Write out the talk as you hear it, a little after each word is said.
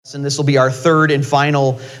And this will be our third and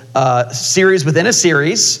final series within a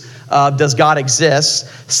series of Does God Exist?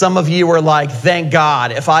 Some of you are like, thank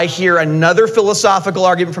God. If I hear another philosophical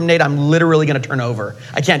argument from Nate, I'm literally going to turn over.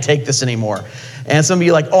 I can't take this anymore. And some of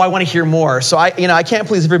you are like, oh, I want to hear more. So I can't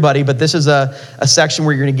please everybody, but this is a section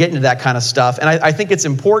where you're going to get into that kind of stuff. And I think it's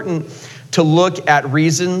important to look at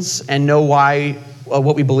reasons and know why,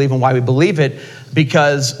 what we believe and why we believe it.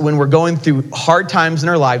 Because when we're going through hard times in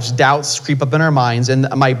our lives, doubts creep up in our minds. And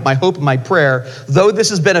my hope and my prayer, though this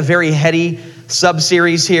has been a very heady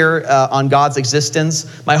sub-series here on God's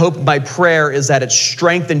existence, my hope and my prayer is that it's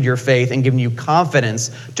strengthened your faith and given you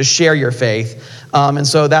confidence to share your faith. And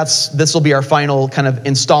so this will be our final kind of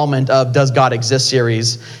installment of Does God Exist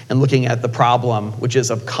series, and looking at the problem, which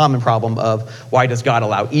is a common problem of why does God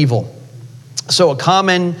allow evil? So a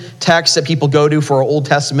common text that people go to for our Old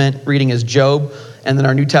Testament reading is Job, and then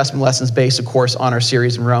our New Testament lessons based, of course, on our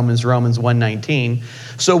series in Romans 1:19.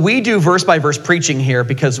 So we do verse-by-verse preaching here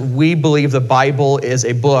because we believe the Bible is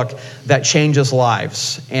a book that changes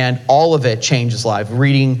lives, and all of it changes lives,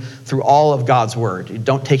 reading through all of God's Word,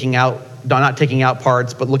 not taking out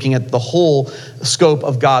parts, but looking at the whole scope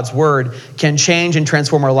of God's Word can change and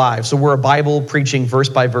transform our lives. So we're a Bible preaching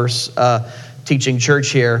verse-by-verse teaching church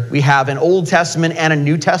here. We have an Old Testament and a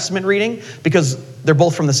New Testament reading because they're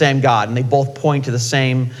both from the same God and they both point to the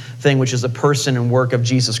same thing, which is the person and work of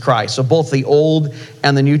Jesus Christ. So both the Old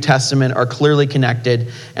and the New Testament are clearly connected.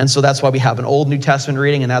 And so that's why we have an Old New Testament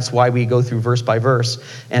reading, and that's why we go through verse by verse.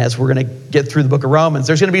 And as we're going to get through the book of Romans,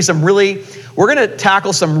 there's going to be we're going to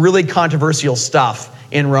tackle some really controversial stuff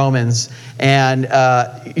in Romans, and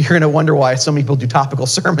you're going to wonder why so many people do topical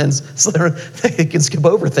sermons so they can skip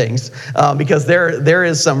over things, because there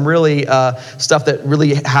is some really stuff that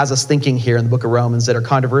really has us thinking here in the book of Romans that are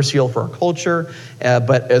controversial for our culture,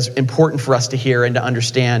 but is important for us to hear and to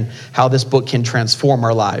understand how this book can transform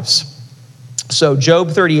our lives. So Job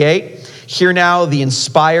 38, hear now the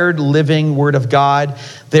inspired living word of God.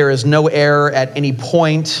 There is no error at any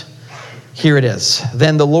point. Here it is.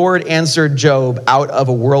 Then the Lord answered Job out of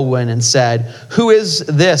a whirlwind and said, who is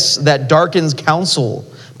this that darkens counsel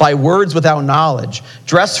by words without knowledge?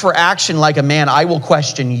 Dressed for action like a man, I will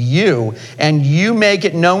question you, and you make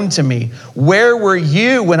it known to me. Where were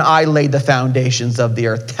you when I laid the foundations of the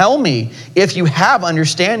earth? Tell me if you have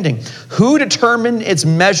understanding. Who determined its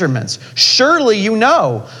measurements? Surely you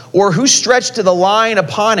know. Or who stretched the line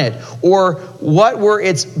upon it? Or what were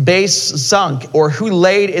its base sunk? Or who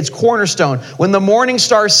laid its cornerstone? When the morning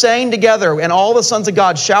stars sang together and all the sons of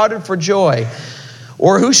God shouted for joy.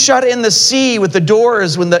 Or who shut in the sea with the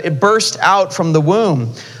doors when it burst out from the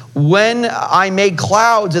womb? When I made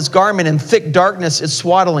clouds its garment and thick darkness its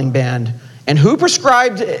swaddling band? And who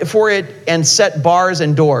prescribed for it and set bars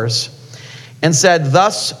and doors? And said,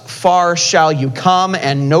 thus far shall you come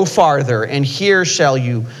and no farther, and here shall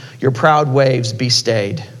your proud waves be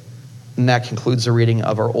stayed. And that concludes the reading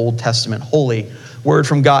of our Old Testament holy word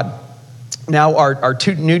from God. Now our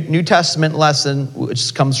New Testament lesson,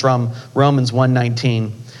 which comes from Romans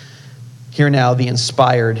 1:19. Hear now the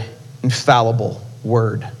inspired, infallible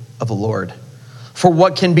word of the Lord. For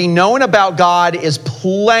what can be known about God is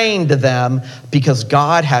plain to them because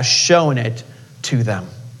God has shown it to them.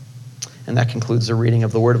 And that concludes the reading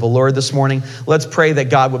of the word of the Lord this morning. Let's pray that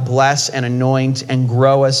God would bless and anoint and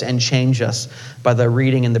grow us and change us by the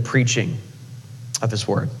reading and the preaching of his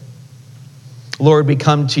word. Lord, we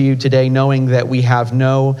come to you today knowing that we have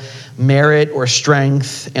no merit or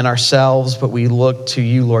strength in ourselves, but we look to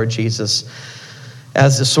you, Lord Jesus,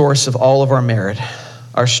 as the source of all of our merit,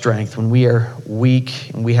 our strength. When we are weak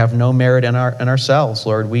and we have no merit in ourselves,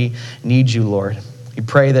 Lord, we need you, Lord. We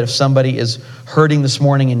pray that if somebody is hurting this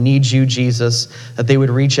morning and needs you, Jesus, that they would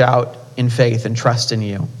reach out in faith and trust in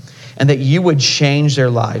you, and that you would change their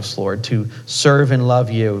lives, Lord, to serve and love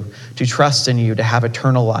you, to trust in you, to have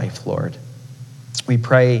eternal life, Lord. We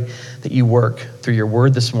pray that you work through your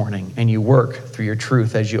word this morning and you work through your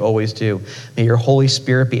truth as you always do. May your Holy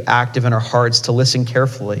Spirit be active in our hearts to listen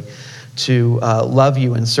carefully, to love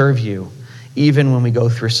you and serve you, even when we go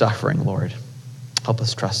through suffering, Lord. Help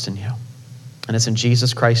us trust in you. And it's in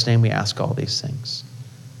Jesus Christ's name we ask all these things.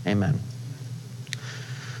 Amen.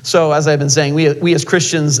 So as I've been saying, we as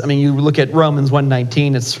Christians, you look at Romans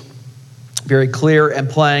 1:19, it's very clear and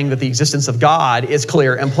plain that the existence of God is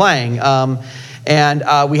clear and plain. And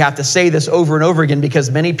we have to say this over and over again because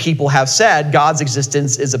many people have said God's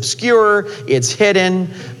existence is obscure, it's hidden.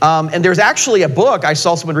 And there's actually a book, I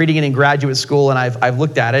saw someone reading it in graduate school and I've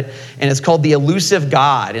looked at it, and it's called The Elusive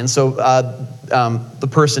God. And so the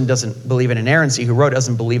person doesn't believe in inerrancy who wrote it,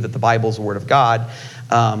 doesn't believe that the Bible is the word of God.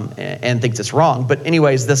 and thinks it's wrong. But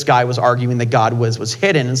anyways, this guy was arguing that God was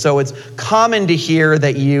hidden. And so it's common to hear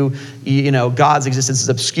that you know, God's existence is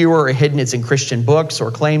obscure or hidden. It's in Christian books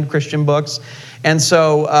or claimed Christian books. And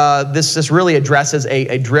so this really addresses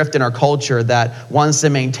a drift in our culture that wants to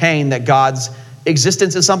maintain that God's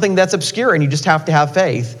existence is something that's obscure and you just have to have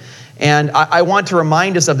faith. And I want to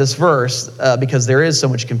remind us of this verse because there is so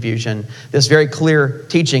much confusion. This very clear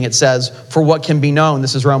teaching, it says, for what can be known,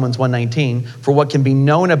 this is Romans 1:19, for what can be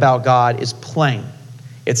known about God is plain.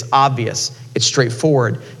 It's obvious. It's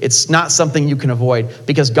straightforward. It's not something you can avoid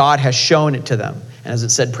because God has shown it to them. And as it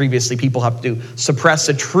said previously, people have to suppress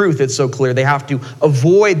the truth. It's so clear. They have to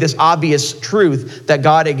avoid this obvious truth that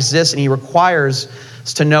God exists and he requires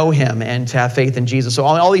us to know him and to have faith in Jesus. So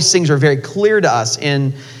all these things are very clear to us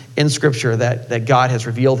in Scripture that God has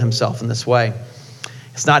revealed himself in this way.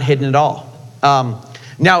 It's not hidden at all.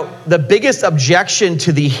 Now, the biggest objection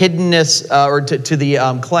to the hiddenness or to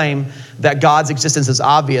the claim that God's existence is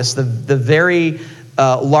obvious, the very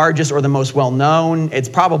largest or the most well-known, it's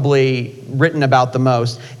probably written about the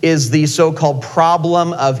most, is the so-called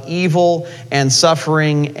problem of evil and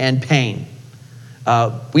suffering and pain.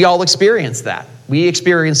 We all experience that. We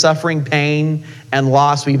experience suffering, pain, and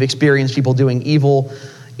loss. We've experienced people doing evil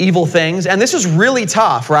things. And this is really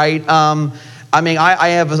tough, right?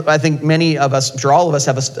 I think many of us, I'm sure all of us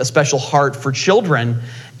have a special heart for children.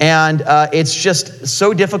 And it's just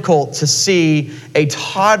so difficult to see a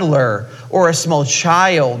toddler or a small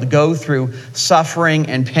child go through suffering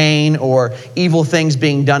and pain or evil things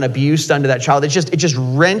being done, abuse done to that child. It just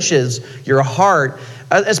wrenches your heart,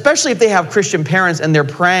 especially if they have Christian parents and they're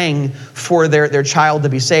praying for their child to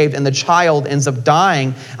be saved and the child ends up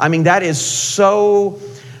dying. I mean, that is so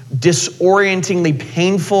disorientingly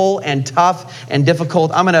painful and tough and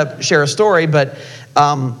difficult. I'm going to share a story, but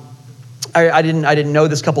I didn't know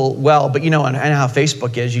this couple well, but you know how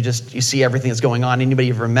Facebook is. You see everything that's going on. Anybody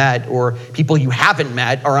you've ever met or people you haven't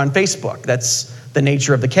met are on Facebook. That's the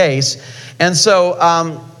nature of the case. And so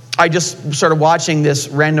I just started watching this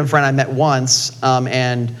random friend I met once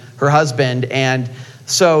and her husband, and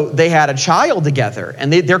so they had a child together,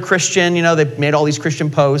 and they're Christian. You know, they made all these Christian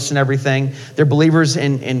posts and everything. They're believers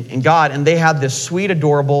in God, and they had this sweet,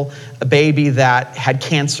 adorable baby that had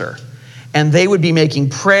cancer. And they would be making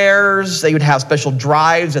prayers. They would have special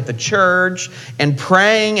drives at the church and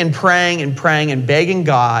praying and praying and praying and begging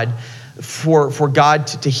God for God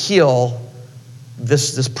to heal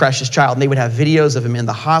this precious child. And they would have videos of him in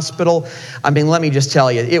the hospital. I mean, let me just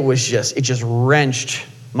tell you, it just wrenched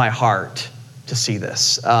my heart to see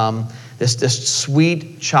this. This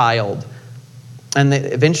sweet child. And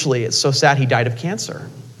eventually, it's so sad, he died of cancer.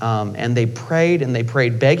 And they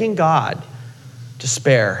prayed, begging God to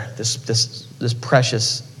spare this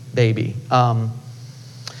precious baby. And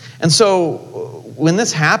so when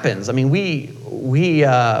this happens, I mean, we're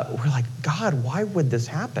like, God, why would this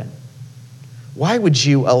happen? Why would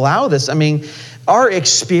you allow this? I mean, our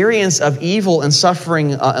experience of evil and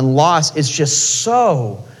suffering and loss is just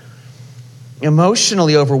so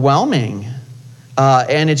emotionally overwhelming.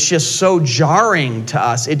 And it's just so jarring to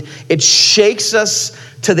us. It shakes us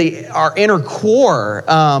to our inner core.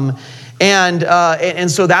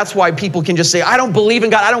 And so that's why people can just say, I don't believe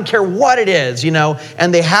in God. I don't care what it is, you know.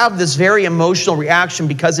 And they have this very emotional reaction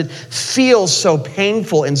because it feels so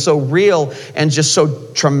painful and so real and just so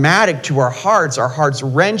traumatic to our hearts. Our hearts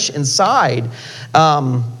wrench inside.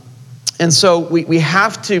 And so we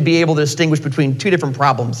have to be able to distinguish between two different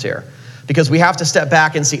problems here. Because we have to step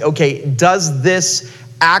back and see, okay, does this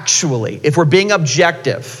actually, if we're being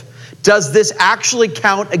objective, does this actually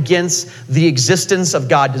count against the existence of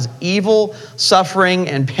God? Does evil, suffering,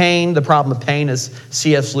 and pain, the problem of pain as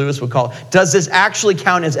C.S. Lewis would call it, does this actually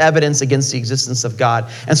count as evidence against the existence of God?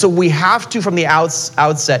 And so we have to, from the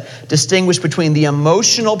outset, distinguish between the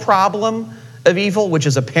emotional problem of evil, which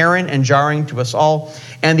is apparent and jarring to us all,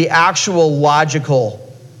 and the actual logical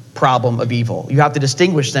problem of evil. You have to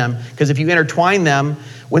distinguish them, because if you intertwine them,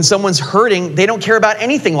 when someone's hurting, they don't care about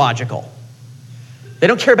anything logical. They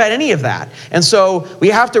don't care about any of that. And so we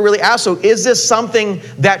have to really ask, so is this something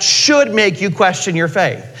that should make you question your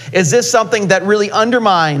faith? Is this something that really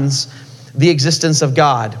undermines the existence of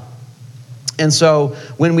God? And so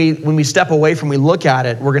when we step away from, we look at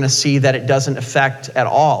it, we're going to see that it doesn't affect at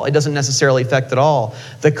all. It doesn't necessarily affect at all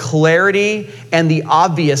the clarity and the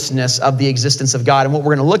obviousness of the existence of God. And what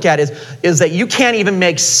we're going to look at is that you can't even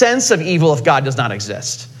make sense of evil if God does not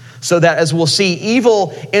exist. So that, as we'll see,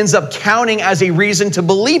 evil ends up counting as a reason to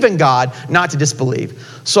believe in God, not to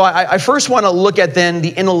disbelieve. So I first want to look at then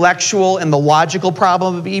the intellectual and the logical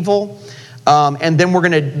problem of evil. And then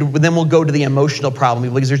we'll go to the emotional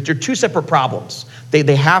problem, because they're two separate problems.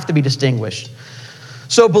 They have to be distinguished.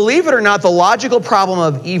 So believe it or not, the logical problem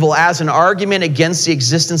of evil as an argument against the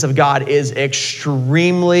existence of God is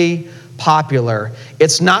extremely popular.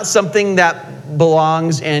 It's not something that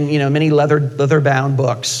belongs in many leather-bound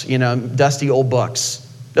books, dusty old books.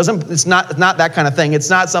 It's not that kind of thing. It's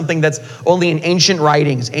not something that's only in ancient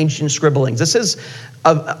writings, ancient scribblings. This is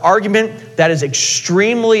an argument that is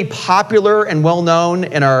extremely popular and well known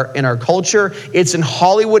in our culture. It's in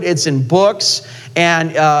Hollywood. It's in books.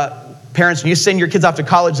 And parents, when you send your kids off to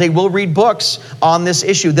college, they will read books on this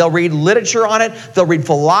issue. They'll read literature on it. They'll read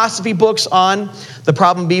philosophy books on the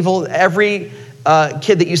problem of evil. Every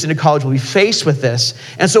kid that you send to college will be faced with this.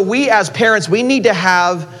 And so we as parents, we need to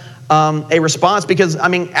have a response, because,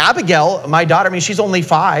 Abigail, my daughter, she's only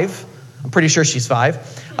 5. I'm pretty sure she's 5.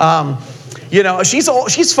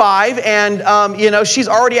 She's 5, and she's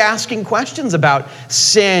already asking questions about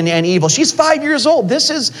sin and evil. She's 5 years old. This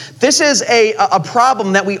is a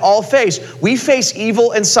problem that we all face. We face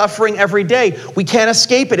evil and suffering every day. We can't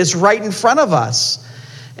escape it. It's right in front of us.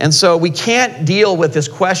 And so we can't deal with this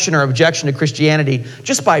question or objection to Christianity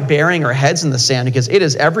just by burying our heads in the sand, because it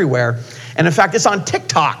is everywhere. And in fact, it's on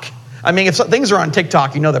TikTok. If things are on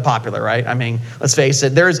TikTok, they're popular, right? Let's face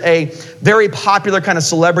it. There's a very popular kind of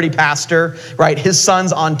celebrity pastor, right? His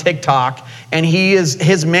son's on TikTok, and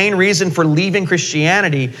his main reason for leaving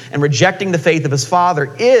Christianity and rejecting the faith of his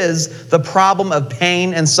father is the problem of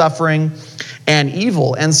pain and suffering and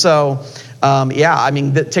evil. And so,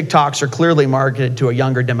 the TikToks are clearly marketed to a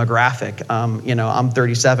younger demographic. I'm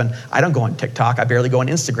 37. I don't go on TikTok. I barely go on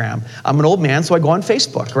Instagram. I'm an old man, so I go on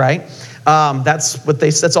Facebook, right?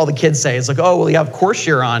 That's all the kids say. It's like, oh, well, yeah, of course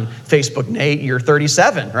you're on Facebook, Nate. You're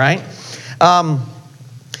 37, right?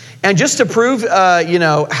 And just to prove,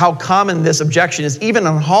 how common this objection is, even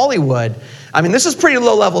in Hollywood, this is pretty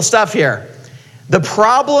low-level stuff here. The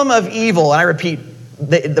problem of evil, and I repeat,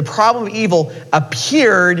 the problem of evil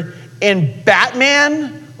appeared in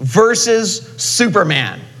Batman versus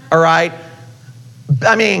Superman, all right?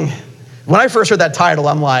 When I first heard that title,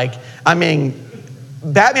 I'm like,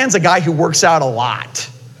 Batman's a guy who works out a lot,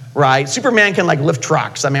 right? Superman can lift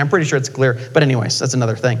trucks. I'm pretty sure it's clear. But anyways, that's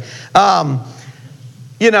another thing. So I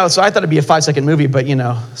thought it'd be a 5-second movie, but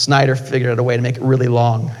Snyder figured out a way to make it really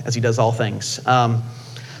long, as he does all things.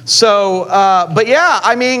 It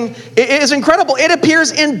is incredible. It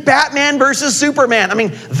appears in Batman versus Superman.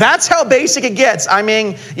 That's how basic it gets.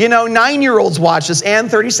 9-year-olds watch this, and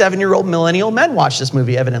 37-year-old millennial men watch this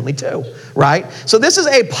movie, evidently, too, right? So this is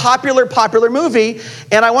a popular movie,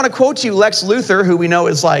 and I want to quote to you Lex Luthor, who we know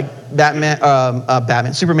is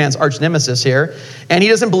Superman's arch nemesis here, and he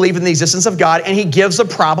doesn't believe in the existence of God, and he gives a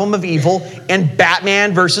problem of evil in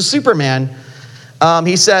Batman versus Superman.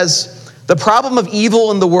 He says, the problem of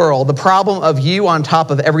evil in the world, the problem of you on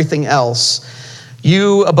top of everything else,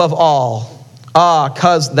 you above all.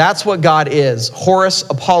 Because that's what God is. Horus,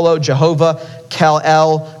 Apollo, Jehovah,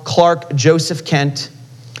 Kal-El, Clark, Joseph Kent.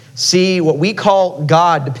 See, what we call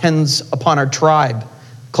God depends upon our tribe,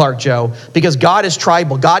 Clark Joe, because God is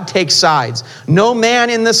tribal. God takes sides. No man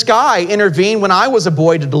in the sky intervened when I was a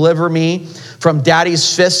boy to deliver me from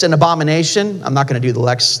daddy's fists and abomination. I'm not going to do the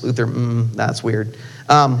Lex Luthor, that's weird.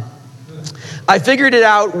 I figured it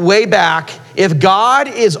out way back. If God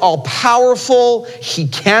is all powerful, he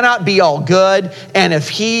cannot be all good. And if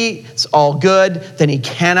he's all good, then he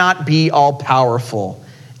cannot be all powerful.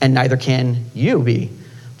 And neither can you be.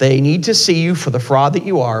 They need to see you for the fraud that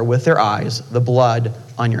you are with their eyes, the blood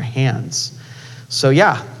on your hands. So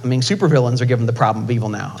supervillains are given the problem of evil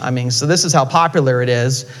now. So this is how popular it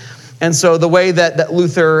is. And so the way that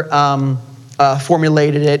Luther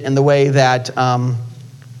formulated it, and the way that...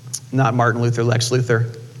 not Martin Luther, Lex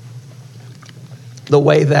Luthor. The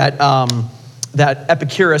way that that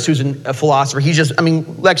Epicurus, who's a philosopher,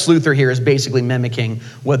 Lex Luthor here is basically mimicking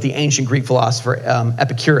what the ancient Greek philosopher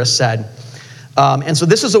Epicurus said. And so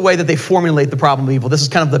this is a way that they formulate the problem of evil. This is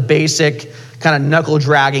kind of the basic, kind of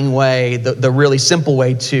knuckle-dragging way, the really simple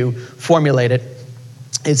way to formulate it.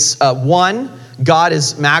 It's one, God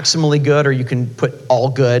is maximally good, or you can put all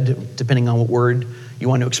good, depending on what word you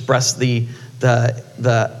want to express the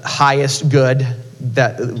highest good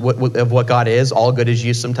of what God is. All good is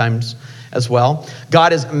used sometimes as well.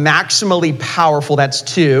 God is maximally powerful. That's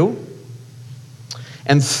 2.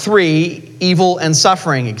 And 3, evil and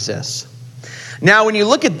suffering exists. Now, when you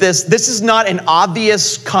look at this is not an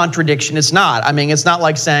obvious contradiction. It's not. It's not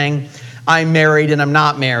like saying, I'm married and I'm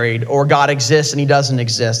not married, or God exists and he doesn't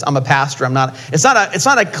exist. I'm a pastor, I'm not. It's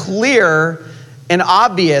not a clear and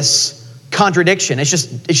obvious contradiction. It's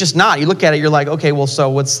just not. You look at it, you're like, okay, well, so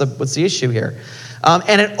what's the issue here?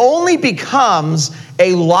 And it only becomes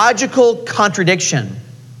a logical contradiction,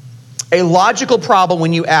 a logical problem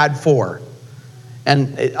when you add 4.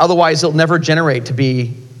 And otherwise, it'll never generate to be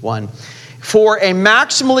one. For a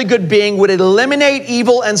maximally good being would eliminate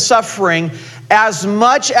evil and suffering as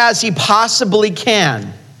much as he possibly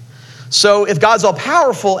can. So if God's all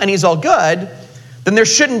powerful and he's all good, then there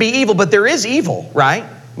shouldn't be evil, but there is evil, right?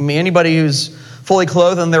 I mean, anybody who's fully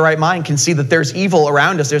clothed in their right mind can see that there's evil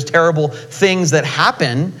around us. There's terrible things that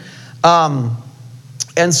happen.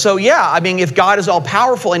 And so, yeah, I mean, if God is all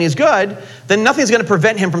powerful and he's good, then nothing's going to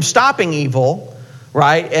prevent him from stopping evil,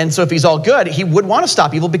 right? And so if he's all good, he would want to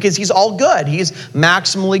stop evil because he's all good. He's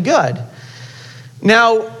maximally good.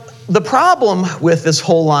 Now, the problem with this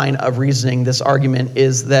whole line of reasoning, this argument,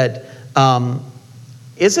 is that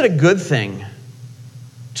is it a good thing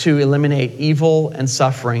to eliminate evil and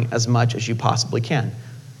suffering as much as you possibly can?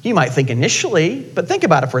 You might think initially, but think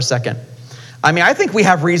about it for a second. I mean, I think we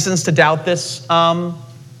have reasons to doubt this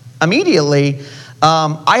immediately.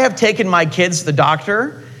 I have taken my kids to the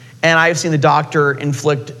doctor, and I have seen the doctor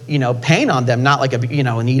inflict, pain on them, not like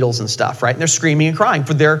needles and stuff, right? And they're screaming and crying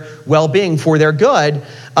for their well-being, for their good.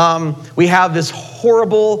 We have this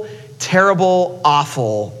horrible, terrible,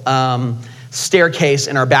 awful staircase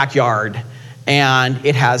in our backyard. And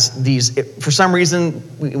it has these, for some reason,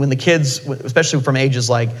 when the kids, especially from ages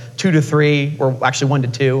like 2 to 3, or actually 1 to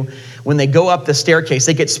 2, when they go up the staircase,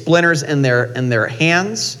 they get splinters in their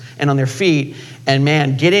hands and on their feet. And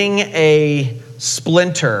man, getting a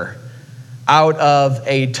splinter out of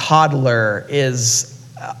a toddler is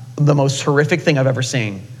the most horrific thing I've ever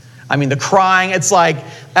seen. I mean, the crying, it's like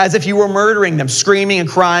as if you were murdering them, screaming and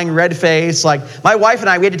crying, red face. Like my wife and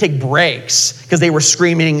I, we had to take breaks because they were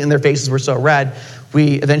screaming and their faces were so red.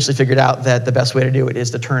 We eventually figured out that the best way to do it is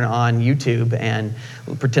to turn on YouTube and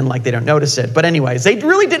pretend like they don't notice it. But anyways, they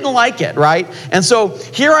really didn't like it, right? And so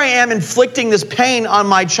here I am inflicting this pain on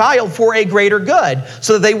my child for a greater good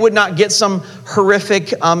so that they would not get some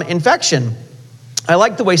horrific infection. I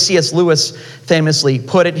like the way C.S. Lewis famously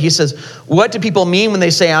put it. He says, what do people mean when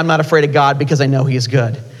they say, I'm not afraid of God because I know he is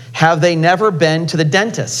good? Have they never been to the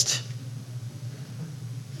dentist?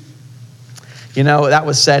 That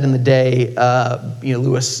was said in the day,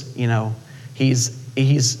 Lewis,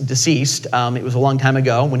 he's deceased. It was a long time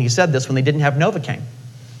ago when he said this, when they didn't have Novocaine.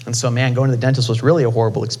 And so, man, going to the dentist was really a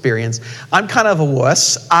horrible experience. I'm kind of a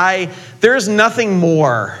wuss. There's nothing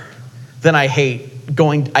more than I hate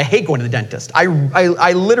going to the dentist.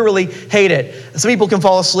 I literally hate it. Some people can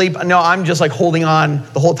fall asleep. No, I'm just like holding on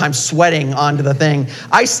the whole time, sweating onto the thing.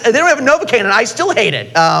 They don't have a Novocaine, and I still hate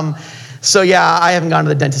it. So yeah, I haven't gone to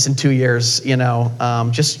the dentist in 2 years.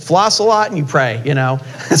 Just floss a lot and you pray.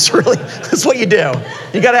 That's what you do.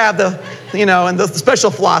 You got to have the, and the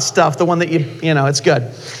special floss stuff, the one that it's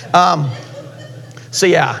good. So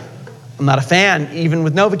yeah. I'm not a fan, even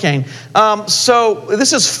with Novocaine. So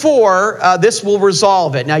this is 4. This will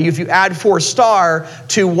resolve it. Now, if you add 4 star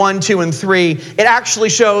to 1, 2, and 3, it actually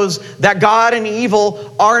shows that God and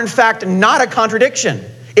evil are, in fact, not a contradiction.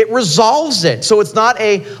 It resolves it. So it's not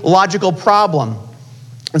a logical problem.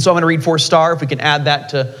 And so I'm going to read 4 star. If we can add that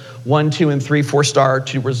to 1, 2, and 3, 4 star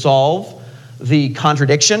to resolve the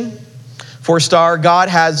contradiction. 4 star, God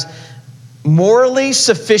has morally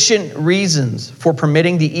sufficient reasons for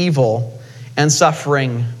permitting the evil and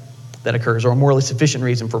suffering that occurs, or a morally sufficient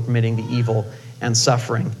reason for permitting the evil and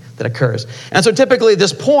suffering that occurs. And so typically at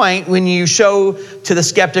this point, when you show to the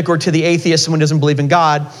skeptic or to the atheist, someone who doesn't believe in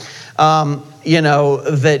God, that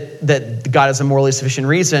God has a morally sufficient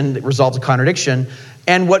reason that resolves a contradiction.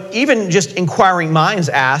 And what even just inquiring minds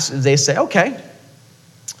ask is they say, okay,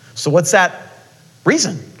 so what's that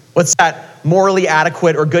reason? What's that morally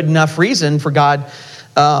adequate or good enough reason for God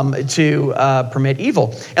to permit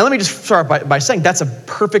evil? And let me just start by saying that's a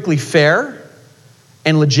perfectly fair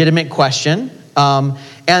and legitimate question.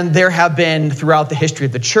 And there have been, throughout the history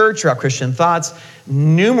of the church, throughout Christian thoughts,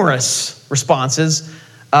 numerous responses,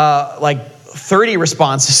 like 30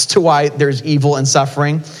 responses to why there's evil and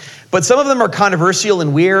suffering. But some of them are controversial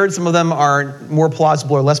and weird. Some of them are more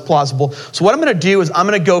plausible or less plausible. So what I'm going to do is I'm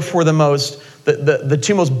going to go for the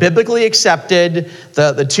 2 most biblically accepted,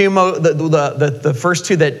 the first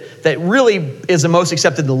 2 that really is the most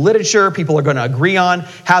accepted in the literature, people are going to agree on,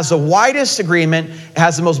 has the widest agreement,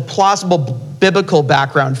 has the most plausible biblical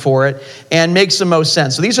background for it, and makes the most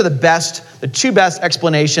sense. So these are the 2 best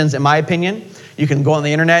explanations, in my opinion. You can go on the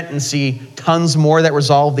internet and see tons more that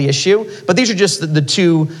resolve the issue, but these are just the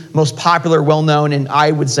 2 most popular, well-known, and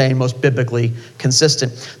I would say most biblically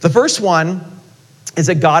consistent. The first one is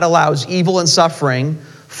that God allows evil and suffering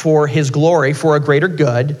for his glory, for a greater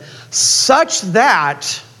good, such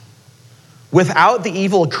that without the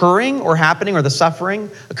evil occurring or happening, or the suffering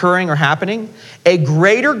occurring or happening, a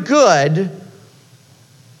greater good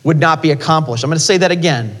would not be accomplished. I'm going to say that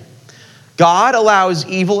again. God allows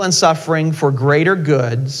evil and suffering for greater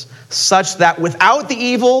goods, such that without the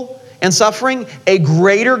evil and suffering, a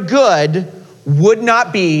greater good would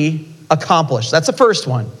not be accomplished. That's the first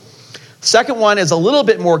one. Second one is a little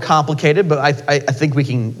bit more complicated, but I think we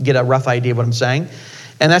can get a rough idea of what I'm saying.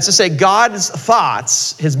 And that's to say, God's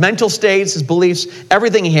thoughts, his mental states, his beliefs,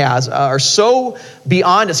 everything he has are so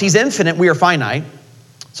beyond us. He's infinite, we are finite.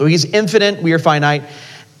 So he's infinite, we are finite,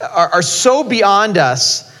 are so beyond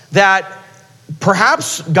us that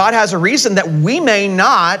perhaps God has a reason that we may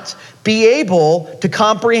not be able to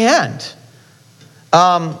comprehend.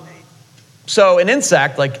 So an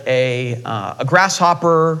insect like a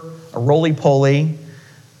grasshopper, a roly-poly,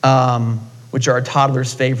 which are a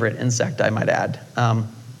toddler's favorite insect, I might add.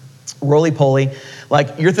 Roly-poly,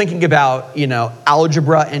 like you're thinking about,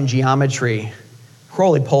 algebra and geometry.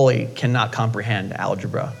 Roly-poly cannot comprehend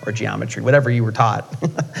algebra or geometry, whatever you were taught.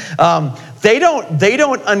 They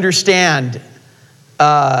don't understand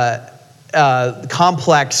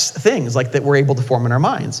complex things like that we're able to form in our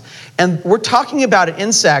minds. And we're talking about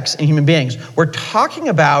insects and human beings. We're talking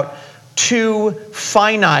about two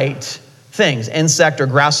finite things, insect or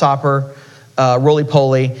grasshopper,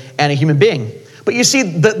 roly-poly, and a human being. But you see,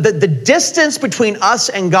 the distance between us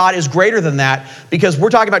and God is greater than that, because we're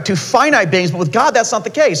talking about two finite beings, but with God, that's not the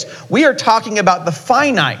case. We are talking about the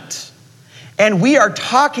finite, and we are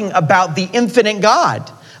talking about the infinite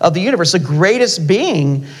God of the universe, the greatest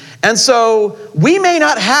being. And so we may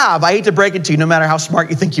not have, I hate to break it to you, no matter how smart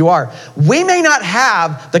you think you are, we may not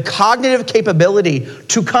have the cognitive capability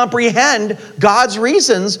to comprehend God's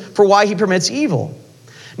reasons for why he permits evil.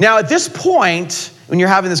 Now, at this point, when you're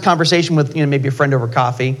having this conversation with maybe a friend over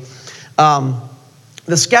coffee,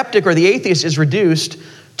 the skeptic or the atheist is reduced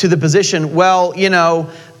to the position, well,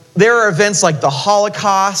 there are events like the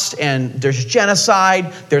Holocaust, and there's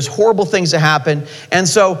genocide, there's horrible things that happen, and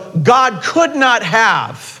so God could not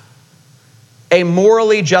have a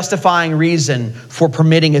morally justifying reason for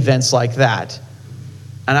permitting events like that.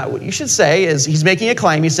 And what you should say is, he's making a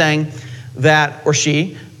claim, he's saying that, or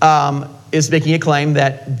she, is making a claim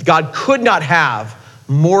that God could not have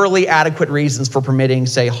morally adequate reasons for permitting,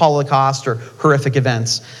 say, Holocaust or horrific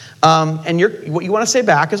events. And what you want to say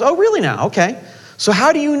back is, oh, really now? Okay. So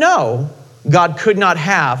how do you know God could not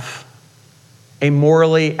have a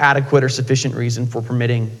morally adequate or sufficient reason for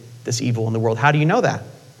permitting this evil in the world? How do you know that?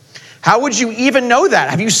 How would you even know that?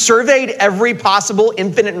 Have you surveyed every possible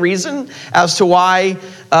infinite reason as to why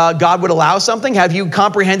God would allow something? Have you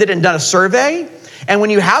comprehended and done a survey? And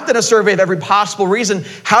when you have done a survey of every possible reason,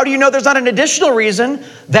 how do you know there's not an additional reason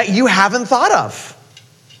that you haven't thought of?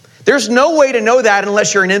 There's no way to know that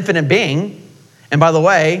unless you're an infinite being. And by the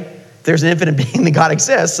way, there's an infinite being that God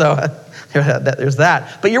exists, so there's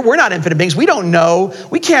that. But we're not infinite beings. We don't know.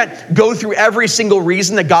 We can't go through every single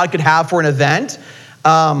reason that God could have for an event.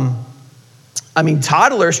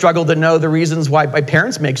 Toddlers struggle to know the reasons why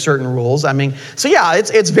parents make certain rules. So yeah,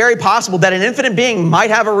 it's very possible that an infinite being might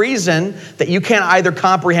have a reason that you can't either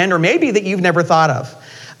comprehend or maybe that you've never thought of.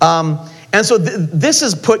 And so this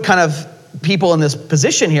has put kind of people in this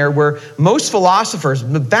position here where most philosophers,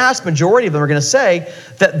 the vast majority of them, are going to say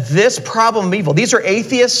that this problem of evil, these are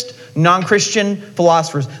atheist, non-Christian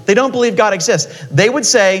philosophers. They don't believe God exists. They would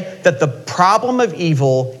say that the problem of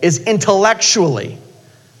evil is intellectually,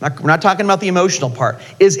 we're not talking about the emotional part,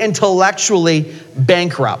 is intellectually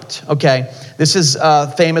bankrupt, okay? This is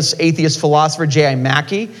famous atheist philosopher J.I.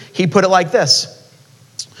 Mackie. He put it like this: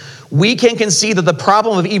 we can concede that the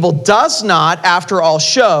problem of evil does not, after all,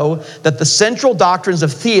 show that the central doctrines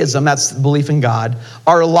of theism, that's the belief in God,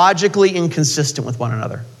 are logically inconsistent with one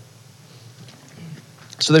another.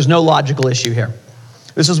 So there's no logical issue here.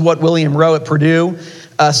 This is what William Rowe at Purdue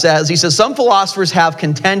says. He says, some philosophers have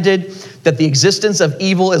contended that the existence of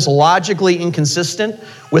evil is logically inconsistent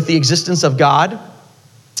with the existence of God,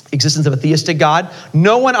 existence of a theistic God.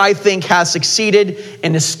 No one, I think, has succeeded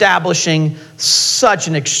in establishing such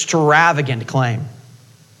an extravagant claim.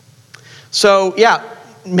 So, yeah,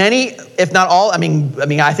 many, if not all, I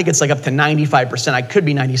think it's like up to 95%. I could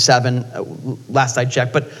be 97, last I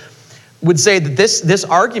checked, but would say that this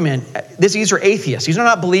argument, these are atheists. These are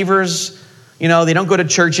not believers. They don't go to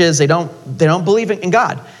churches. They don't believe in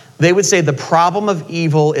God. They would say the problem of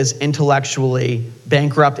evil is intellectually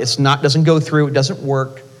bankrupt. Doesn't go through. It doesn't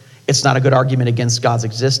work. It's not a good argument against God's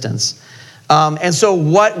existence. And so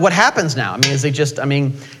what happens now? I mean,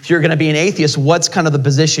 if you're going to be an atheist, what's kind of the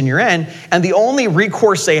position you're in? And the only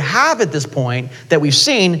recourse they have at this point that we've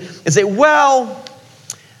seen is that, well,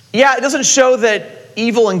 yeah, it doesn't show that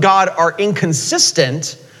evil and God are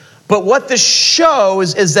inconsistent, but what this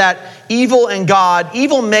shows is that evil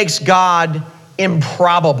makes God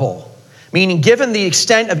improbable. Meaning, given the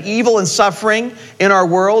extent of evil and suffering in our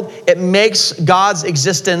world, it makes God's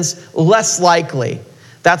existence less likely.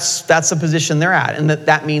 That's the position they're at. And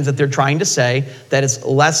that means that they're trying to say that it's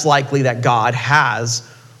less likely that God has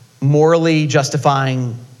morally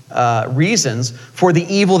justifying reasons for the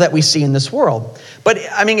evil that we see in this world. But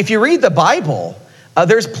I mean, if you read the Bible,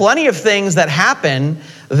 there's plenty of things that happen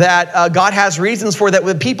that God has reasons for that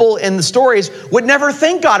the people in the stories would never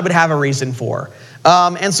think God would have a reason for.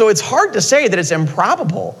 And so it's hard to say that it's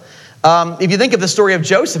improbable. If you think of the story of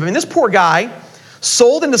Joseph, I mean, this poor guy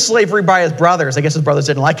sold into slavery by his brothers. I guess his brothers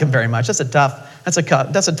didn't like him very much. That's a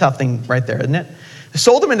tough thing right there, isn't it?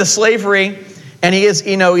 Sold him into slavery, and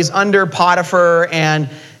he's under Potiphar, and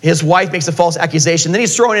his wife makes a false accusation. Then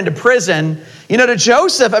he's thrown into prison. To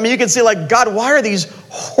Joseph, I mean, you can see, like, God, why are these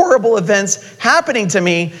horrible events happening to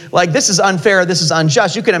me? Like, this is unfair, this is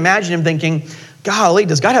unjust. You can imagine him thinking, golly,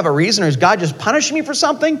 does God have a reason, or is God just punishing me for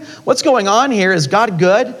something? What's going on here? Is God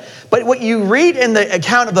good? But what you read in the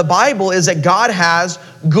account of the Bible is that God has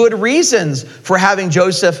good reasons for having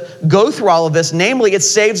Joseph go through all of this. Namely, it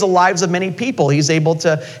saves the lives of many people. He's able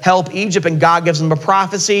to help Egypt, and God gives him a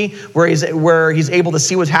prophecy where he's able to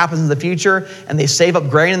see what happens in the future, and they save up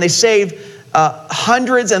grain, and they save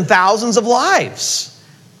hundreds and thousands of lives.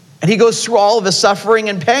 And he goes through all of his suffering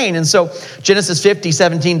and pain. And so Genesis 50,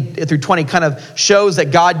 17 through 20 kind of shows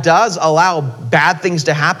that God does allow bad things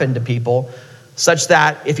to happen to people, such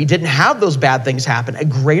that if he didn't have those bad things happen, a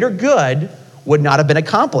greater good would not have been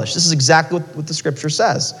accomplished. This is exactly what the scripture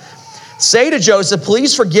says. Say to Joseph,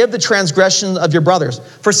 please forgive the transgression of your brothers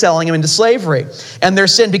for selling him into slavery and their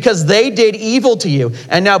sin, because they did evil to you.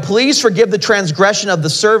 And now please forgive the transgression of the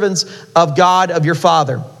servants of God of your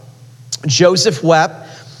father. Joseph wept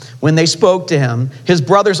when they spoke to him. His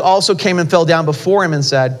brothers also came and fell down before him and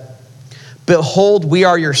said, behold, we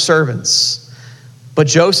are your servants. But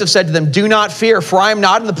Joseph said to them, do not fear, for I am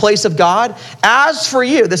not in the place of God. As for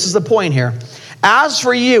you, this is the point here. As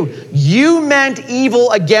for you, you meant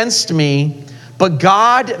evil against me, but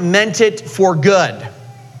God meant it for good.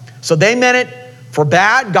 So they meant it for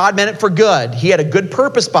bad, God meant it for good. He had a good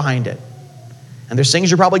purpose behind it. And there's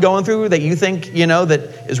things you're probably going through that you think,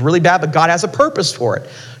 that is really bad, but God has a purpose for it.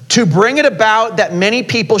 To bring it about that many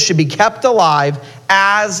people should be kept alive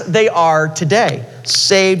as they are today.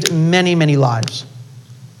 Saved many, many lives.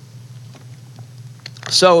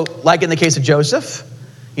 So, like in the case of Joseph,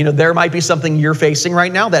 there might be something you're facing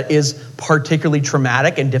right now that is particularly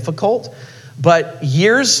traumatic and difficult. But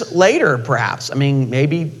years later, perhaps,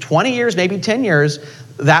 maybe 20 years, maybe 10 years,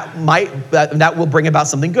 that will bring about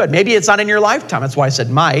something good. Maybe it's not in your lifetime. That's why I said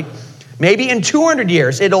might. Maybe in 200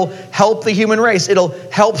 years, it'll help the human race. It'll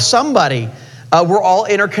help somebody. We're all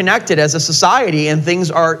interconnected as a society, and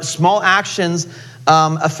small actions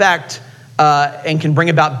affect and can bring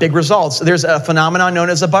about big results. There's a phenomenon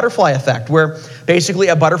known as a butterfly effect, where basically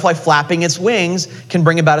a butterfly flapping its wings can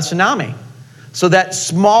bring about a tsunami. So that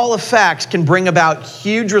small effects can bring about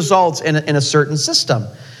huge results in a certain system.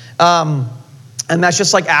 And that's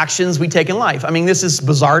just like actions we take in life. This is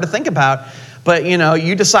bizarre to think about, but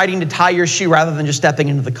you deciding to tie your shoe rather than just stepping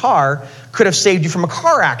into the car could have saved you from a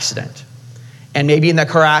car accident. And maybe in that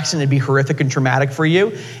car accident, it'd be horrific and traumatic for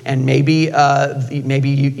you. And maybe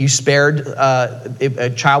you spared,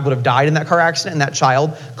 a child would have died in that car accident, and that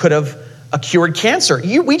child could have cured cancer.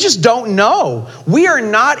 We just don't know. We are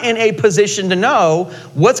not in a position to know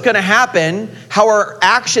what's going to happen, how our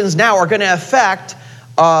actions now are going to affect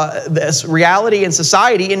this reality in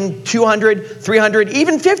society in 200, 300,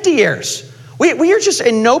 even 50 years. We are just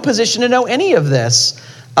in no position to know any of this.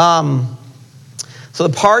 So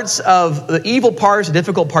the parts of the evil parts, the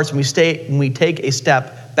difficult parts, when we take a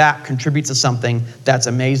step back, contributes to something that's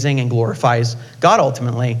amazing and glorifies God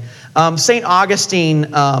ultimately. St. Augustine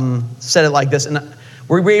said it like this, and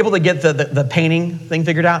were we able to get the painting thing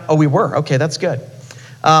figured out? Oh, we were. Okay, that's good.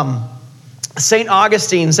 St.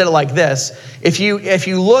 Augustine said it like this: if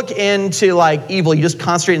you look into like evil, you just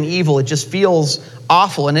concentrate on evil, it just feels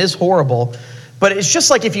awful and is horrible. But it's just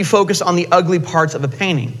like if you focus on the ugly parts of a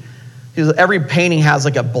painting. Because every painting has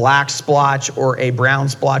like a black splotch or a brown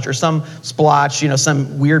splotch or some splotch,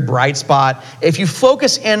 some weird bright spot. If you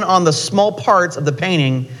focus in on the small parts of the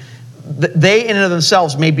painting, they in and of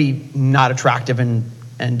themselves may be not attractive and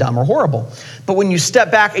and dumb or horrible. But when you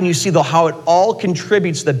step back and you see how it all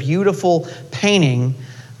contributes to the beautiful painting,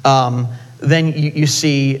 then you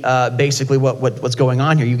see basically what's going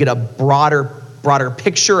on here. You get a broader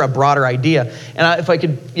picture, a broader idea. And if I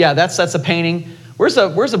could, that's a painting. Where's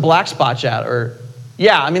the black spot at? Or,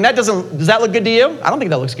 I mean, does that look good to you? I don't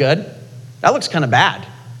think that looks good. That looks kind of bad,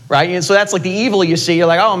 right? And so that's like the evil you see. You're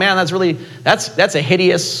like, oh man, that's a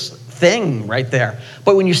hideous thing right there.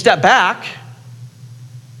 But when you step back,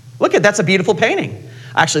 that's a beautiful painting.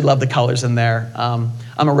 I actually love the colors in there. I'm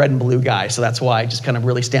a red and blue guy, so that's why it just kind of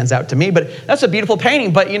really stands out to me. But that's a beautiful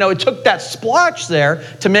painting. But, it took that splotch there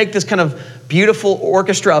to make this kind of beautiful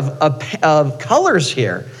orchestra of colors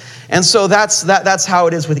here. And so that's how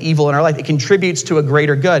it is with evil in our life. It contributes to a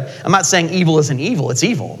greater good. I'm not saying evil isn't evil. It's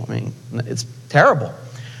evil. I mean, it's terrible.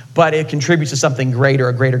 But it contributes to something greater,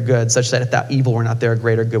 a greater good, such that if that evil were not there, a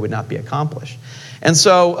greater good would not be accomplished. And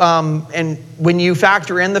so, and when you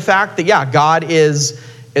factor in the fact that, God is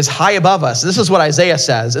high above us. This is what Isaiah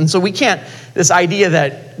says. And so we can't, this idea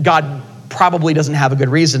that God probably doesn't have a good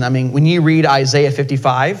reason. I mean, when you read Isaiah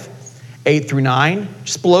 55, 8-9,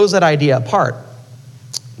 just blows that idea apart.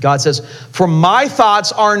 God says, "For my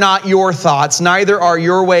thoughts are not your thoughts, neither are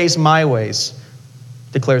your ways my ways,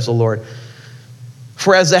 declares the Lord.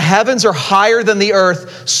 For as the heavens are higher than the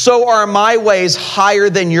earth, so are my ways higher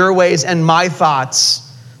than your ways, and my thoughts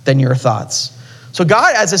than your thoughts." So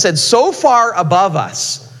God, as I said, so far above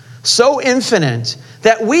us, so infinite,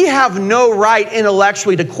 that we have no right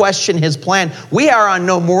intellectually to question his plan. We are on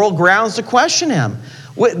no moral grounds to question him.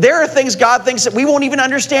 There are things God thinks that we won't even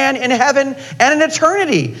understand in heaven and in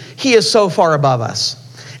eternity. He is so far above us.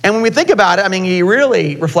 And when we think about it, I mean, you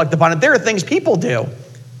really reflect upon it, there are things people do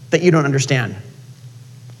that you don't understand.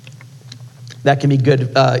 That can be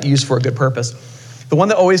good, used for a good purpose. The one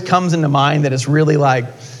that always comes into mind that is really like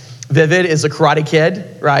vivid is the Karate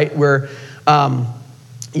Kid, right? Where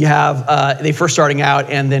you have, they first starting out,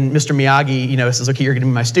 and then Mr. Miyagi, says, okay, you're going to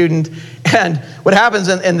be my student. And what happens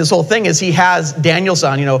in this whole thing is he has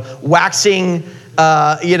Daniel-san, waxing,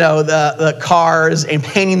 the cars and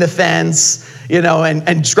painting the fence,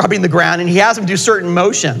 and scrubbing the ground. And he has him do certain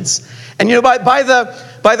motions. And,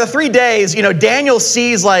 by the 3 days, Daniel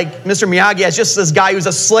sees like Mr. Miyagi as just this guy who's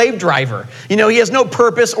a slave driver. He has no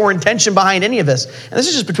purpose or intention behind any of this. And this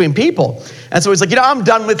is just between people. And so he's like, I'm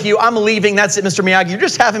done with you. I'm leaving. That's it, Mr. Miyagi. You're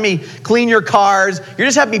just having me clean your cars. You're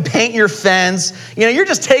just having me paint your fence. You're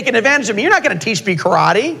just taking advantage of me. You're not going to teach me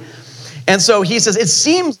karate. And so he says, it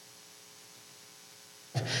seems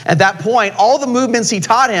at that point, all the movements he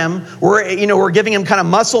taught him were giving him kind of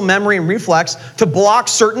muscle memory and reflex to block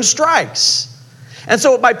certain strikes. And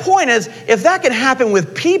so my point is, if that can happen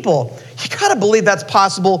with people, you got to believe that's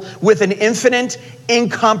possible with an infinite,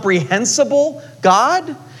 incomprehensible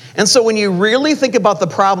God. And so when you really think about the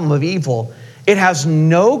problem of evil, it has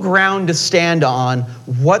no ground to stand on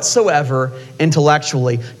whatsoever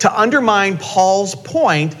intellectually to undermine Paul's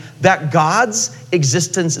point that God's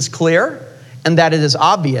existence is clear and that it is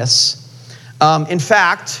obvious. In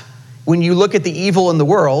fact, when you look at the evil in the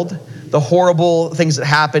world, the horrible things that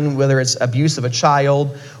happen, whether it's abuse of a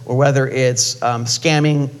child or whether it's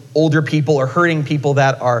scamming older people or hurting people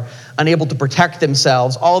that are unable to protect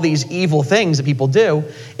themselves, all these evil things that people do,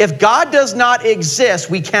 if God does not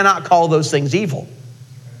exist, we cannot call those things evil.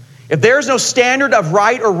 If there's no standard of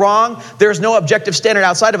right or wrong, there's no objective standard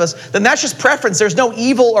outside of us, then that's just preference. There's no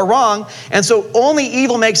evil or wrong. And so only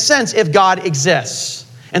evil makes sense if God exists.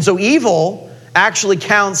 And so evil actually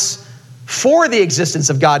counts for the existence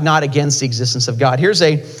of God, not against the existence of God. Here's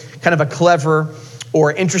a kind of a clever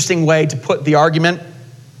or interesting way to put the argument.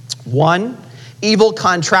 One, evil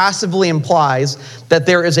contrastively implies that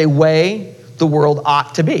there is a way the world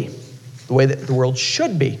ought to be, the way that the world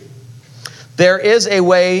should be. There is a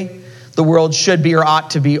way the world should be or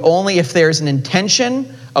ought to be only if there's an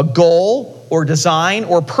intention, a goal, or design,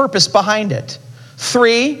 or purpose behind it.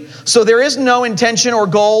 Three, so there is no intention or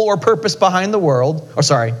goal or purpose behind the world.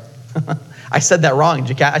 I said that wrong.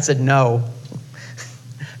 I said no.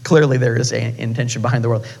 Clearly there is an intention behind the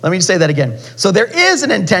world. Let me say that again. So there is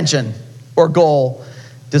an intention or goal,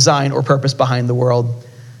 design, or purpose behind the world.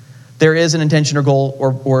 There is an intention or goal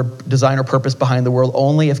or design or purpose behind the world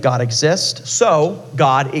only if God exists. So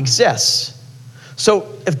God exists. So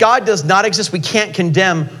if God does not exist, we can't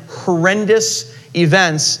condemn horrendous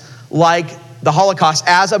events like the Holocaust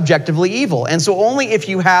as objectively evil. And so only if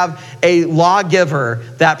you have a lawgiver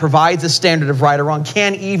that provides a standard of right or wrong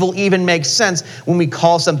can evil even make sense when we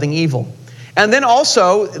call something evil. And then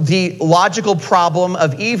also the logical problem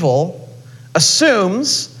of evil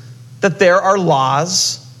assumes that there are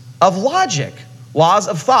laws of logic laws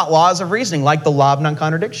of thought, laws of reasoning, like the law of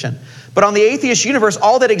non-contradiction. But on the atheist universe,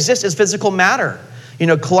 all that exists is physical matter.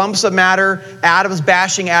 Clumps of matter, atoms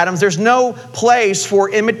bashing atoms. There's no place for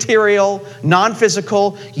immaterial,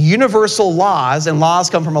 non-physical, universal laws, and laws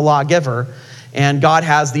come from a lawgiver. And God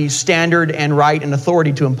has the standard and right and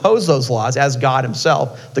authority to impose those laws as God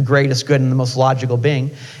himself, the greatest good and the most logical being.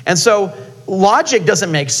 And so logic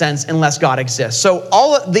doesn't make sense unless God exists. So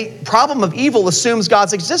the problem of evil assumes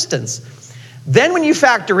God's existence. Then when you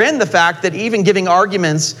factor in the fact that even giving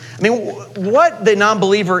arguments, what the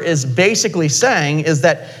non-believer is basically saying is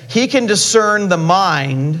that he can discern the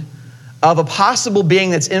mind of a possible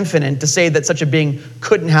being that's infinite to say that such a being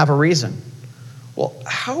couldn't have a reason. Well,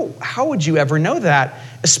 how would you ever know that?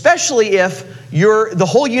 Especially if the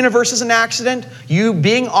whole universe is an accident, you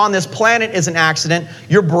being on this planet is an accident,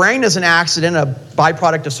 your brain is an accident, a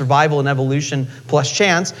byproduct of survival and evolution plus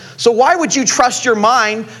chance. So why would you trust your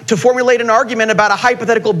mind to formulate an argument about a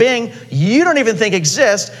hypothetical being you don't even think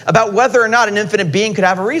exists about whether or not an infinite being could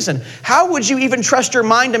have a reason? How would you even trust your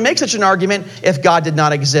mind to make such an argument if God did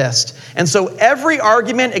not exist? And so every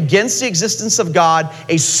argument against the existence of God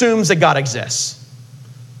assumes that God exists.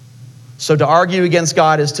 So to argue against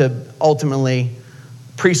God is to ultimately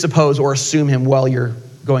presuppose or assume him while you're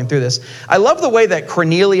going through this. I love the way that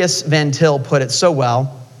Cornelius Van Til put it so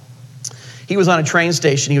well. He was on a train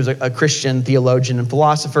station. He was a Christian theologian and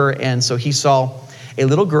philosopher, and so he saw a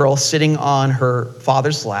little girl sitting on her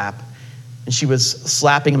father's lap, and she was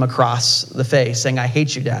slapping him across the face, saying, "I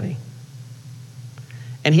hate you, Daddy."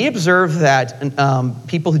 And he observed that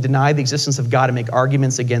people who deny the existence of God and make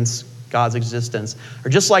arguments against God's existence are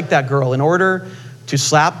just like that girl. In order to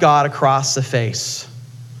slap God across the face,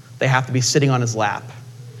 they have to be sitting on his lap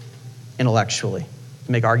intellectually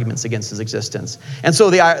to make arguments against his existence. And so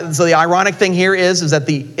the ironic thing here is that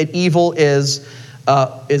the evil is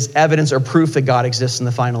evidence or proof that God exists in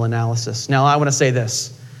the final analysis. Now, I want to say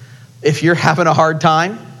this. If you're having a hard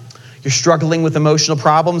time, you're struggling with emotional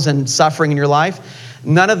problems and suffering in your life,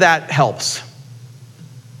 none of that helps.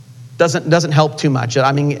 Doesn't help too much.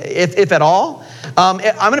 If at all. I'm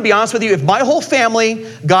going to be honest with you. If my whole family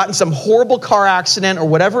got in some horrible car accident or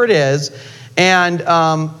whatever it is, and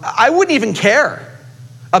I wouldn't even care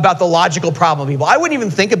about the logical problem of evil. I wouldn't even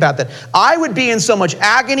think about that. I would be in so much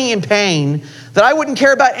agony and pain that I wouldn't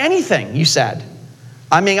care about anything you said.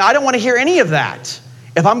 I don't want to hear any of that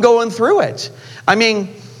if I'm going through it.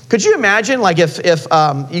 Could you imagine, if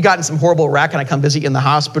you got in some horrible wreck and I come visit you in the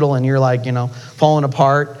hospital and you're falling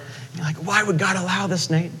apart? You're like, why would God allow this,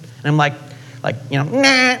 Nate? And I'm like,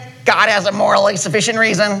 nah, God has a morally sufficient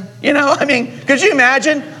reason. Could you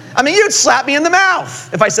imagine? You'd slap me in the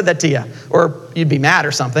mouth if I said that to you. Or you'd be mad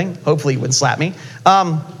or something. Hopefully you wouldn't slap me.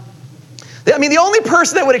 The only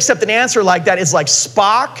person that would accept an answer like that is like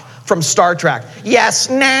Spock from Star Trek. Yes,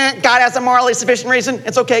 nah, God has a morally sufficient reason.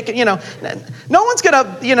 It's okay. No one's going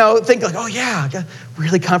to, think like, oh yeah, God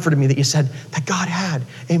really comforted me that you said that God had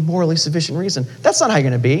a morally sufficient reason. That's not how you're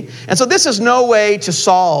going to be. And so this is no way to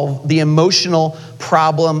solve the emotional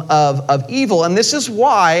problem of evil. And this is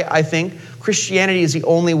why I think Christianity is the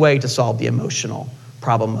only way to solve the emotional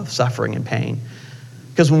problem of suffering and pain.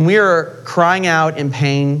 Because when we are crying out in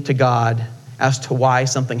pain to God as to why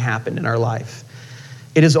something happened in our life,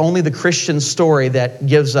 it is only the Christian story that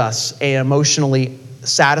gives us an emotionally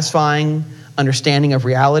satisfying understanding of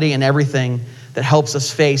reality and everything that helps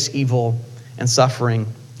us face evil and suffering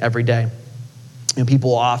every day.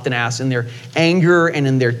 People often ask in their anger and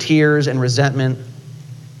in their tears and resentment,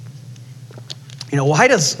 why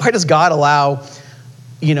does God allow,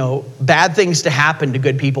 bad things to happen to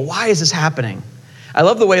good people? Why is this happening? I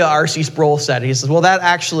love the way R.C. Sproul said it. He says, well, that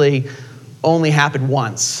actually only happened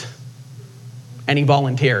once. And he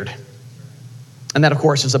volunteered. And that, of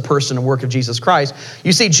course, is a person and work of Jesus Christ.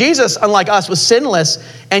 You see, Jesus, unlike us, was sinless,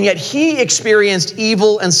 and yet he experienced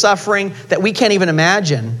evil and suffering that we can't even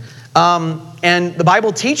imagine. And the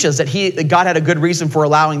Bible teaches that God had a good reason for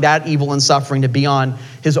allowing that evil and suffering to be on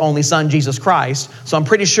his only son, Jesus Christ. So I'm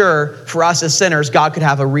pretty sure for us as sinners, God could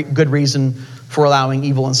have a good reason for allowing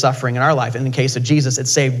evil and suffering in our life. In the case of Jesus, it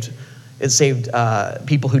saved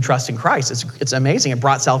people who trust in Christ. It's amazing. It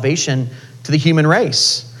brought salvation to the human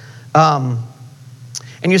race.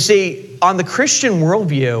 And you see, on the Christian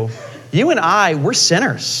worldview, you and I, we're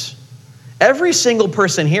sinners. Every single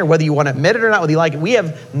person here, whether you want to admit it or not, whether you like it, we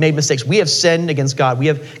have made mistakes. We have sinned against God. We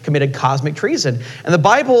have committed cosmic treason. And the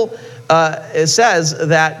Bible says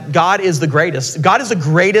that God is the greatest. God is the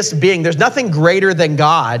greatest being. There's nothing greater than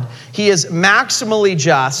God. He is maximally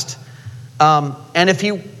just. And if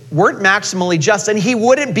he weren't maximally just, then he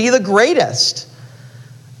wouldn't be the greatest.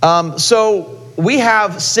 So We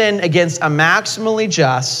have sinned against a maximally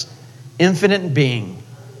just, infinite being,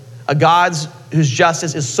 a God whose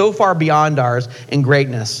justice is so far beyond ours in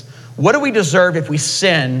greatness. What do we deserve if we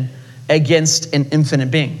sin against an infinite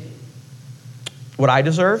being? What I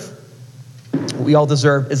deserve, what we all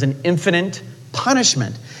deserve, is an infinite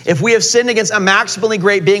punishment. If we have sinned against a maximally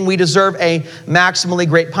great being, we deserve a maximally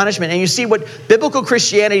great punishment. And you see what biblical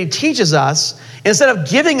Christianity teaches us, instead of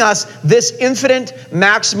giving us this infinite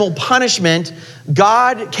maximal punishment,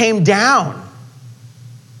 God came down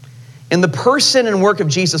in the person and work of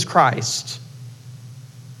Jesus Christ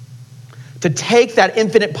to take that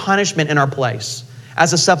infinite punishment in our place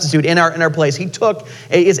as a substitute in our place. He took,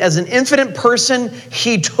 as an infinite person,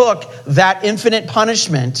 he took that infinite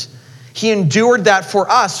punishment. He endured that for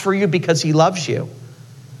us, for you, because he loves you.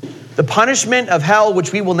 The punishment of hell,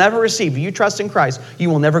 which we will never receive. If you trust in Christ, you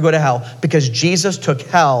will never go to hell, because Jesus took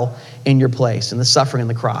hell in your place, in the suffering on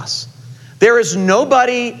the cross. There is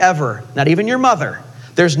nobody ever, not even your mother,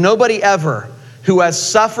 there's nobody ever who has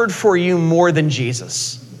suffered for you more than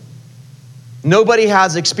Jesus. Nobody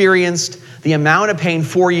has experienced the amount of pain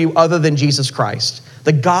for you other than Jesus Christ,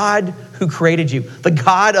 the God who created you, the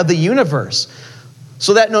God of the universe.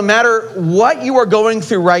 So that no matter what you are going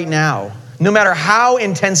through right now, no matter how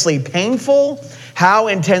intensely painful, how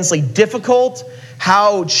intensely difficult,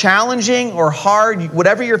 how challenging or hard,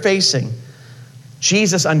 whatever you're facing,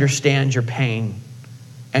 Jesus understands your pain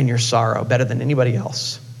and your sorrow better than anybody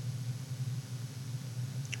else.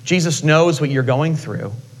 Jesus knows what you're going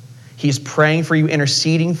through. He's praying for you,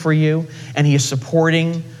 interceding for you, and he is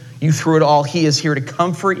supporting you through it all. He is here to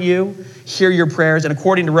comfort you, hear your prayers, and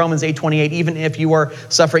according to Romans 8:28, even if you are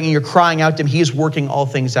suffering and you're crying out to him, he is working all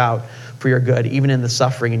things out for your good, even in the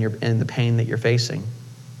suffering and the pain that you're facing.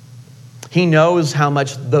 He knows how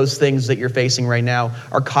much those things that you're facing right now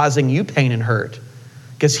are causing you pain and hurt,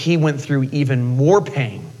 because he went through even more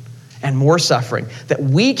pain and more suffering that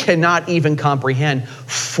we cannot even comprehend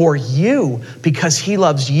for you, because he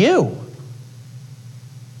loves you.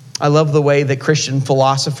 I love the way that Christian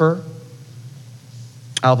philosopher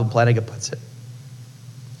Alvin Plantinga puts it.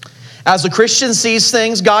 As the Christian sees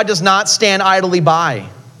things, God does not stand idly by.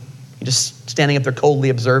 He's just standing up there coldly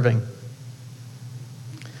observing.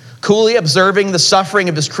 Coolly observing the suffering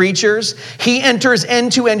of his creatures, he enters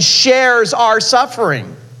into and shares our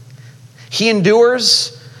suffering. He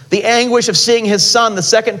endures the anguish of seeing his son, the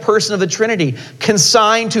second person of the Trinity,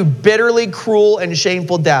 consigned to bitterly cruel and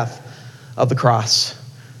shameful death of the cross.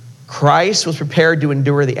 Christ was prepared to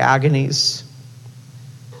endure the agonies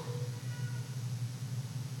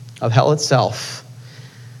of hell itself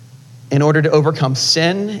in order to overcome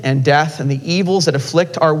sin and death and the evils that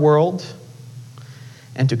afflict our world,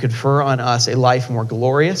 and to confer on us a life more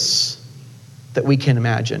glorious that we can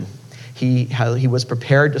imagine. He was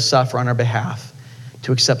prepared to suffer on our behalf,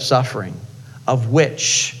 to accept suffering, of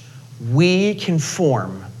which we can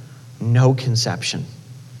form no conception.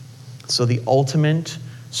 So the ultimate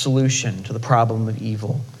solution to the problem of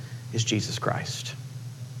evil is Jesus Christ.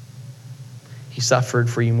 He suffered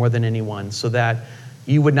for you more than anyone, so that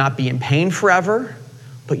you would not be in pain forever,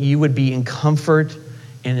 but you would be in comfort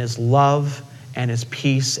in his love and his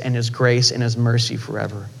peace and his grace and his mercy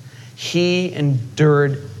forever. He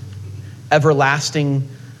endured everlasting,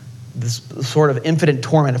 this sort of infinite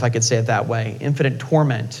torment, if I could say it that way, infinite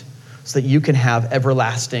torment, so that you can have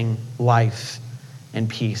everlasting life and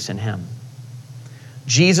peace in him.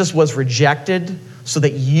 Jesus was rejected so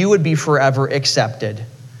that you would be forever accepted,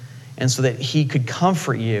 and so that he could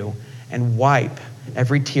comfort you and wipe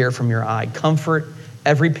every tear from your eye, comfort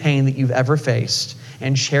every pain that you've ever faced,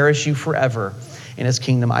 and cherish you forever in his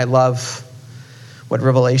kingdom. I love what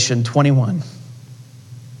Revelation 21,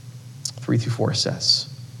 3-4 says.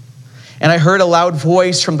 And I heard a loud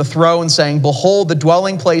voice from the throne saying, "Behold, the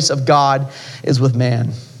dwelling place of God is with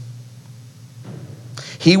man.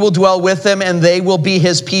 He will dwell with them, and they will be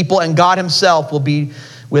his people, and God himself will be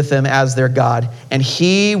with them as their God. And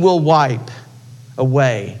he will wipe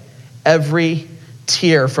away every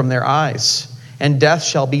tear from their eyes, and death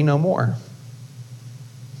shall be no more.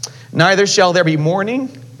 Neither shall there be mourning,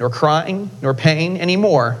 nor crying, nor pain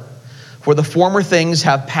anymore, for the former things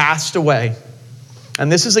have passed away." And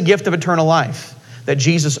this is a gift of eternal life that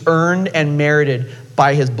Jesus earned and merited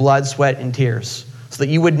by his blood, sweat, and tears, so that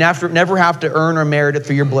you would never have to earn or merit it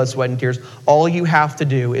through your blood, sweat, and tears. All you have to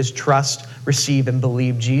do is trust, receive, and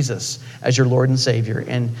believe Jesus as your Lord and Savior.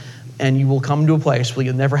 And you will come to a place where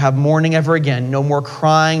you'll never have mourning ever again. No more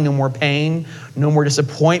crying, no more pain, no more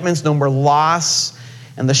disappointments, no more loss,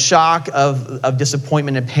 and the shock of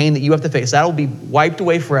disappointment and pain that you have to face. That will be wiped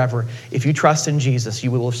away forever. If you trust in Jesus,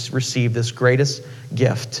 you will receive this greatest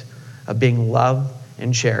gift of being loved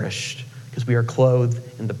and cherished because we are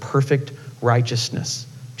clothed in the perfect righteousness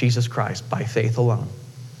of Jesus Christ by faith alone.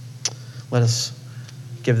 Let us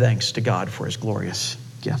give thanks to God for his glorious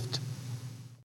gift.